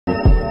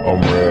I'm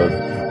red,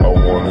 I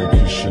wanna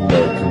kiss your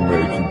neck and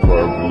make you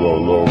purple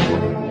all over.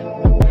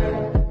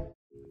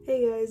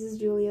 Hey guys, it's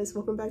Julius.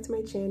 Welcome back to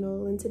my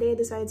channel, and today I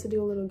decided to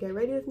do a little get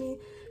ready with me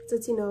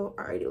since, you know,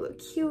 I already look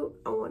cute.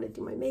 I want to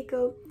do my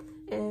makeup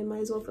and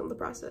might as well film the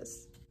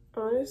process.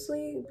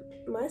 Honestly,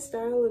 my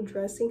style of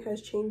dressing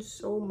has changed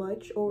so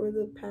much over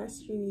the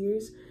past few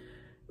years,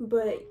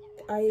 but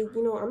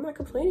I'm not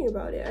complaining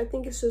about it. I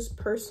think it's just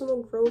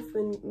personal growth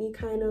and me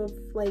kind of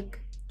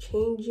like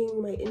changing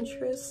my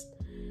interest.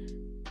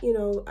 You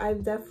know,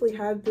 I've definitely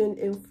have been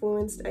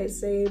influenced, I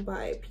say,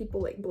 by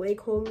people like Blake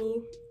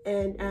Homie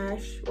and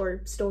Ash,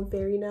 or Stone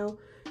Fairy now.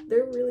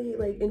 They're really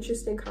like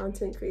interesting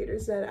content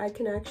creators that I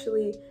can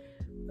actually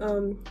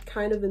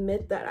kind of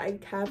admit that I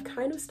have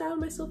kind of styled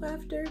myself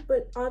after,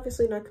 but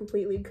obviously not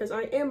completely because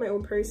I am my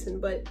own person.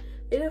 But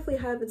they definitely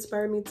have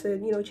inspired me to,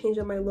 you know, change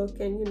up my look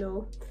and, you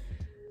know,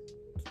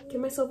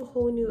 give myself a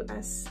whole new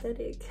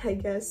aesthetic, I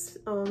guess.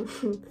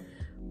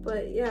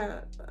 But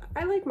yeah,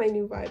 I like my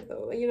new vibe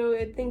though. You know,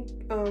 I think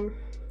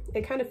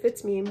it kind of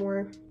fits me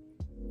more.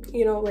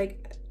 You know,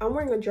 like I'm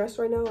wearing a dress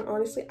right now, and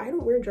honestly, I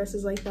don't wear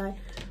dresses like that,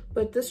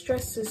 but this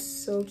dress is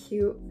so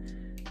cute.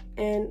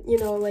 And you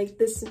know, like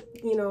this,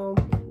 you know,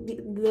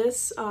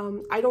 this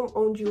I don't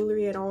own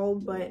jewelry at all,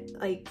 but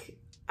like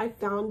I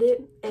found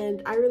it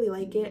and I really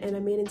like it, and I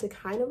made it into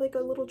kind of like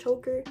a little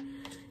choker.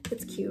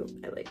 It's cute.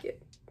 I like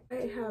it.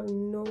 I have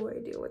no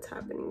idea what's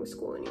happening with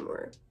school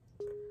anymore.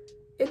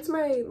 It's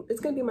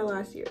gonna be my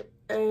last year,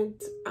 and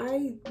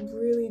I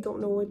really don't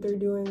know what they're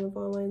doing with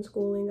online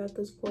schooling at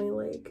this point.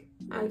 Like,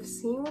 I've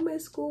seen what my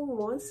school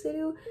wants to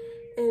do,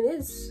 and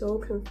it's so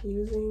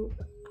confusing.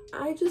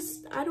 I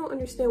don't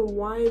understand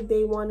why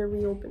they want to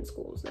reopen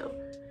schools now.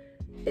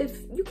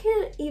 If you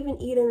can't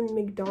even eat in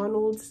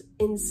McDonald's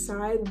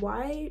inside,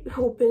 why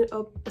open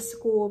up a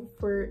school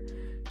for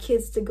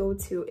kids to go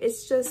to?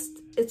 It's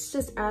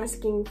just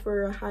asking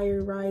for a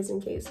higher rise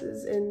in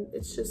cases, and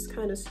it's just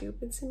kind of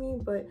stupid to me.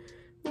 But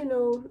you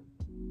know,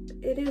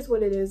 it is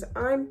what it is.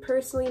 I'm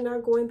personally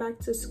not going back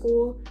to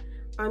school.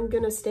 I'm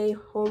gonna stay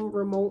home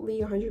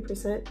remotely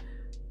 100%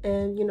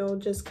 and, you know,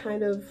 just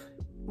kind of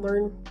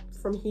learn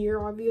from here,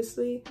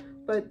 obviously.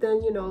 But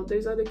then, you know,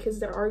 there's other kids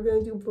that are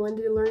gonna do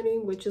blended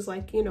learning, which is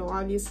like, you know,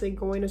 obviously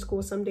going to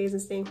school some days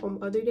and staying home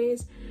other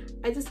days.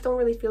 I just don't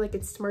really feel like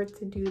it's smart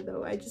to do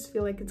though. I just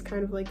feel like it's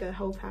kind of like a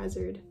health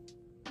hazard.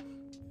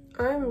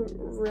 I'm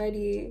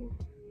ready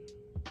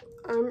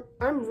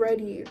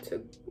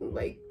to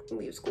like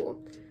leave school.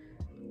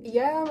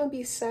 Yeah, I'm gonna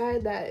be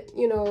sad that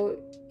you know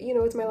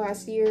it's my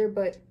last year,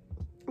 but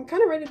I'm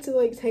kind of ready to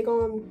like take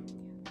on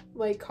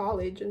like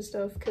college and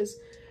stuff, because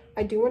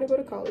I do want to go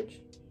to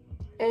college,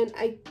 and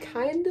I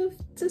kind of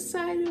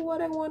decided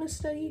what I want to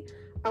study.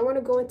 I want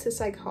to go into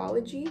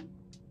psychology.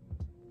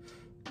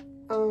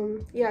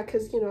 Yeah,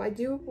 because you know, I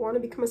do want to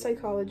become a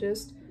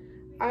psychologist.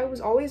 I was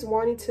always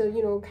wanting to,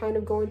 you know, kind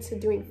of go into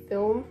doing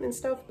film and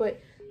stuff, but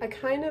I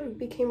kind of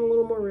became a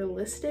little more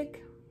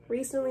realistic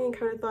recently and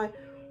kind of thought,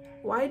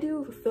 why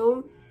do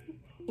film,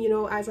 you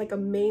know, as like a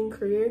main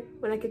career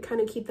when I could kind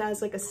of keep that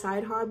as like a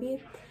side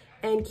hobby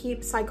and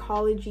keep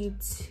psychology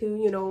to,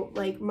 you know,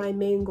 like my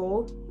main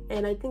goal.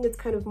 And I think it's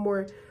kind of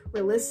more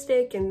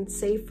realistic and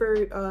safer,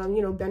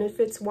 you know,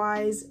 benefits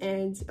wise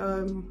and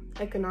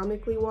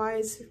economically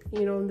wise.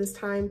 You know, in this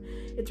time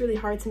it's really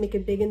hard to make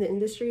it big in the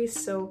industry,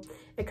 so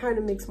it kind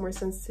of makes more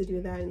sense to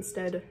do that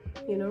instead,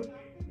 you know.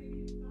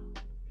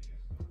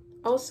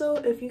 Also,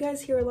 if you guys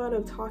hear a lot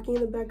of talking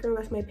in the background,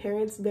 that's my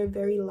parents. They're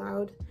very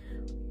loud,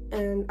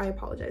 and I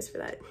apologize for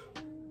that.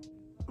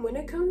 When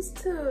it comes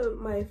to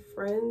my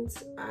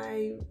friends,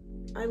 I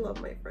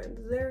love my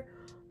friends. They're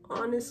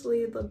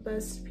honestly the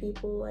best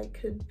people I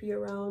could be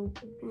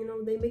around. You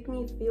know, they make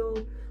me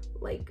feel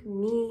like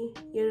me,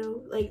 you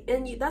know, like,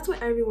 and that's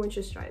what everyone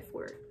should strive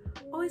for.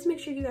 Always make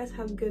sure you guys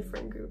have good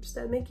friend groups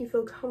that make you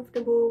feel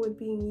comfortable with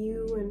being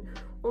you and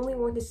only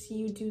want to see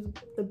you do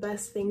the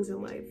best things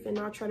in life and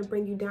not try to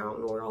bring you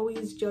down or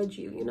always judge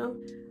you, you know?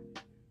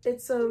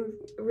 It's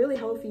really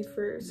healthy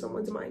for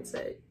someone's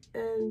mindset,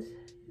 and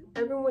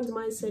everyone's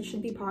mindset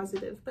should be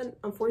positive, but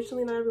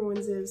unfortunately not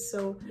everyone's is.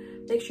 So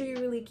make sure you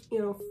really, you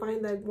know,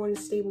 find that one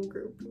stable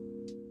group.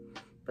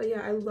 But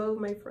yeah, I love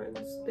my friends.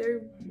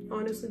 They're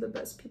honestly the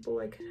best people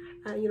like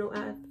you know,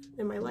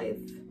 in my life.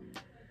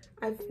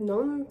 I've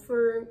known them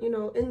for, you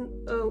know,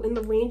 in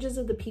the ranges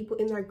of the people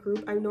in that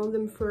group, I've known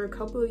them for a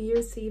couple of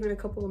years to even a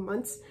couple of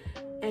months.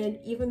 And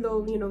even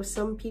though, you know,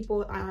 some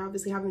people I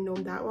obviously haven't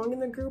known that long in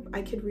the group,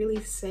 I could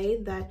really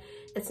say that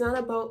it's not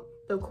about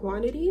the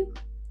quantity,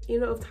 you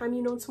know, of time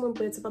you know someone,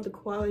 but it's about the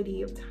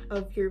quality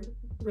of your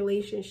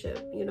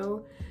relationship, you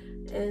know.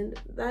 And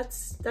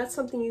that's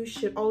something you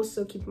should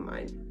also keep in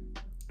mind.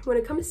 When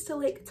it comes to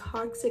like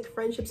toxic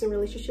friendships and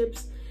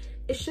relationships,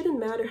 it shouldn't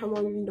matter how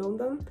long you've known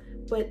them,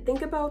 but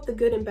think about the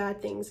good and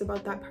bad things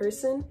about that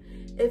person.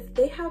 If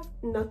they have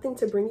nothing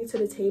to bring you to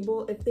the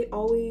table, if they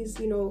always,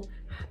 you know,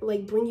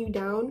 like bring you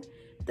down,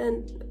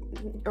 then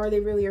are they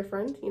really your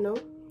friend, you know?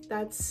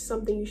 That's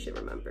something you should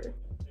remember.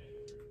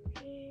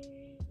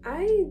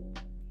 I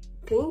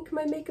think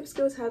my makeup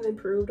skills have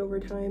improved over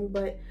time,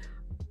 but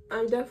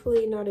I'm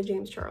definitely not a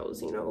James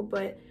Charles, you know,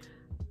 but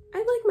I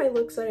like my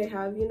looks that I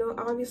have, you know.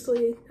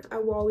 Obviously, I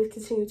will always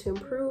continue to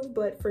improve,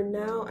 but for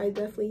now, I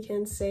definitely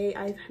can say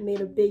I've made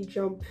a big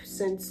jump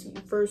since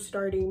first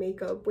starting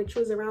makeup, which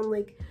was around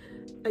like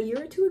a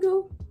year or two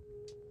ago.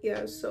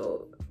 Yeah,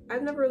 so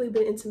I've never really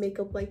been into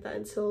makeup like that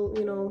until,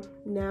 you know,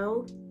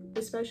 now,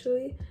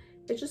 especially.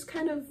 It just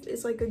kind of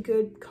is like a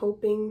good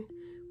coping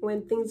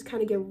when things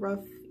kind of get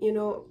rough, you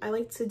know. I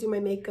like to do my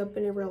makeup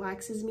and it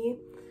relaxes me,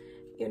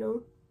 you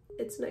know.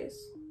 It's nice.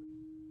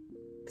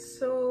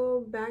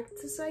 So back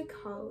to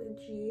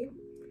psychology.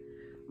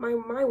 My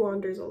mind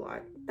wanders a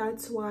lot.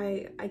 That's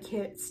why I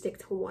can't stick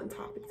to one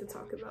topic to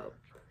talk about.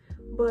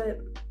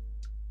 But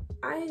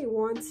I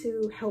want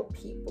to help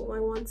people. I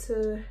want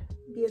to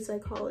be a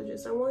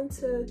psychologist. I want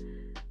to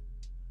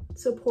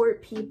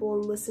support people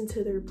and listen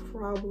to their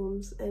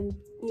problems and,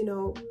 you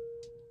know,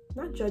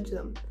 not judge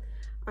them.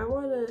 I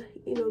want to,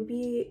 you know,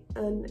 be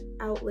an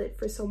outlet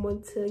for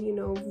someone to, you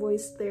know,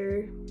 voice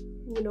their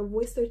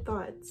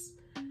thoughts.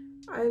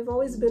 I've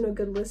always been a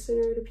good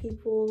listener to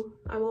people.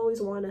 I've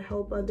always wanted to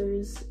help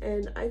others,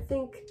 and I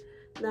think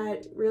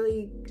that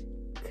really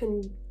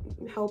can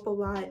help a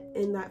lot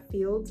in that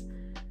field.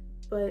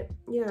 But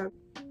yeah,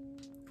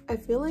 I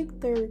feel like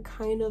they're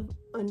kind of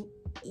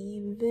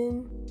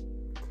uneven,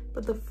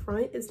 but the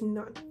front is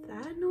not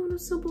that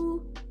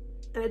noticeable,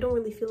 and I don't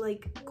really feel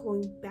like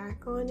going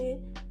back on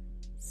it,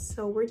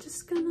 so we're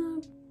just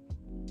gonna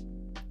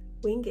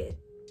wing it.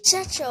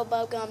 Shut your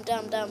bubblegum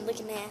dum-dum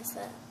looking ass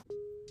up.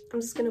 I'm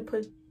just gonna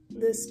put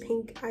this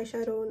pink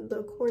eyeshadow in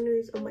the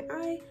corners of my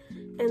eye,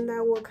 and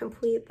that will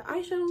complete the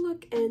eyeshadow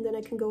look, and then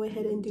I can go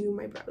ahead and do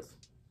my brows.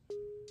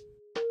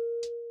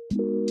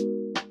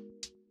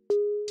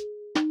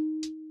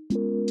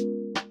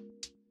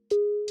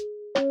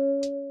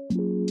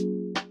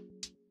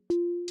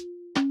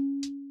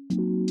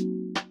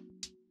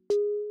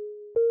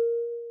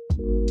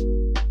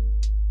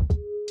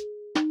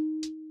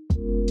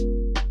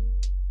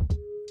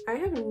 I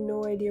have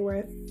no idea where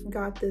I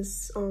got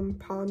this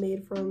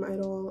pomade from at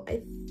all.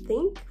 I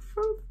think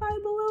from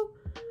Five Below,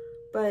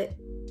 but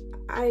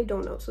I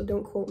don't know, so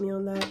don't quote me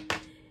on that.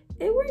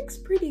 It works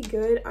pretty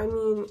good. I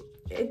mean,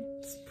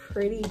 it's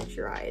pretty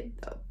dried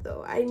up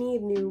though. I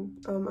need new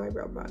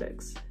eyebrow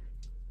products.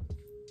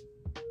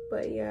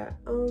 But yeah,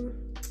 I'm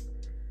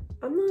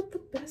not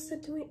the best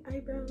at doing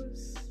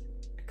eyebrows.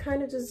 I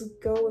kind of just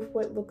go with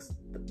what looks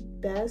the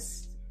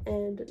best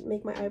and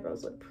make my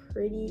eyebrows look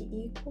pretty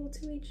equal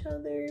to each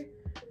other.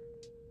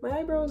 My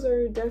eyebrows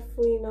are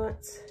definitely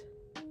not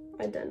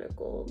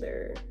identical.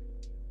 They're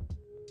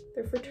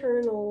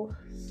fraternal,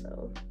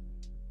 so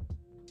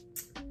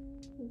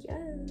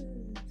yes,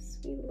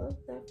 we love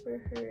that for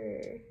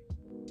her.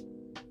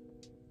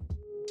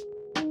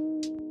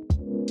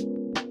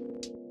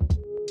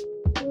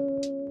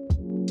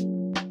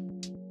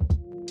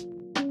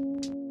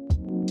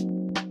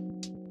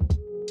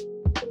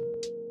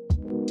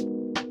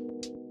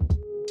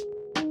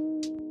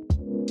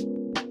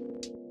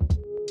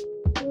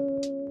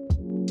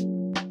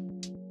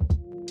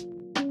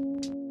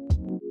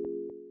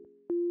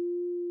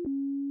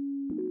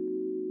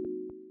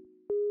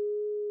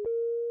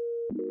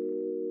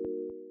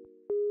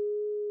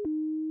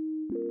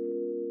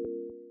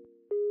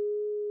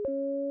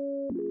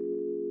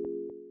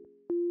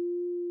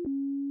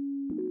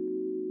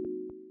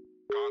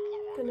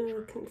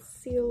 Gonna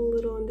conceal a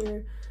little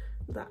under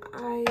the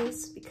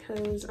eyes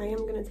because I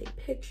am gonna take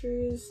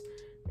pictures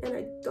and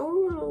I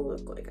don't want to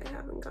look like I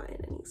haven't gotten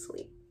any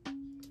sleep.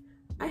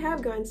 I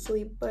have gotten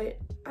sleep, but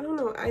I don't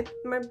know,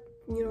 my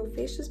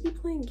face just be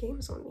playing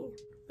games on me.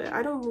 But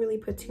I don't really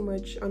put too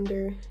much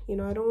under, you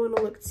know, I don't want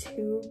to look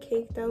too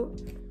caked out.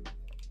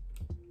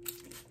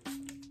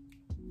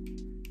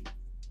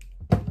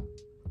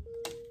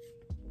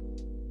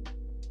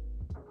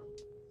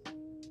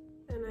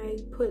 And I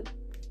put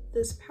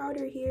this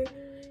powder here.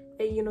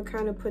 It, you know,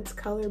 kind of puts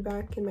color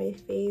back in my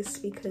face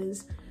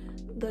because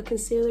the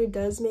concealer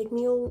does make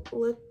me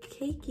look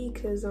cakey,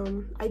 because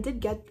I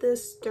did get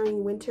this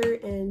during winter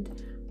and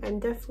I'm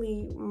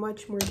definitely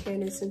much more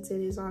tanner since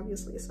it is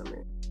obviously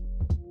summer.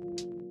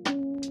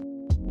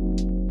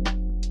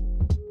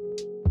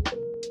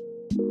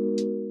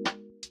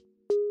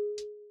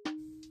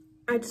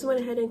 I just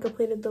went ahead and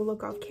completed the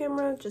look off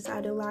camera, just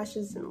added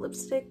lashes and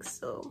lipstick,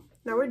 so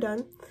now we're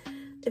done.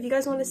 If you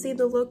guys want to see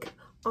the look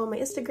on my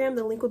Instagram,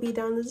 the link will be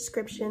down in the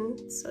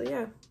description. So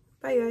yeah,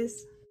 bye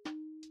guys.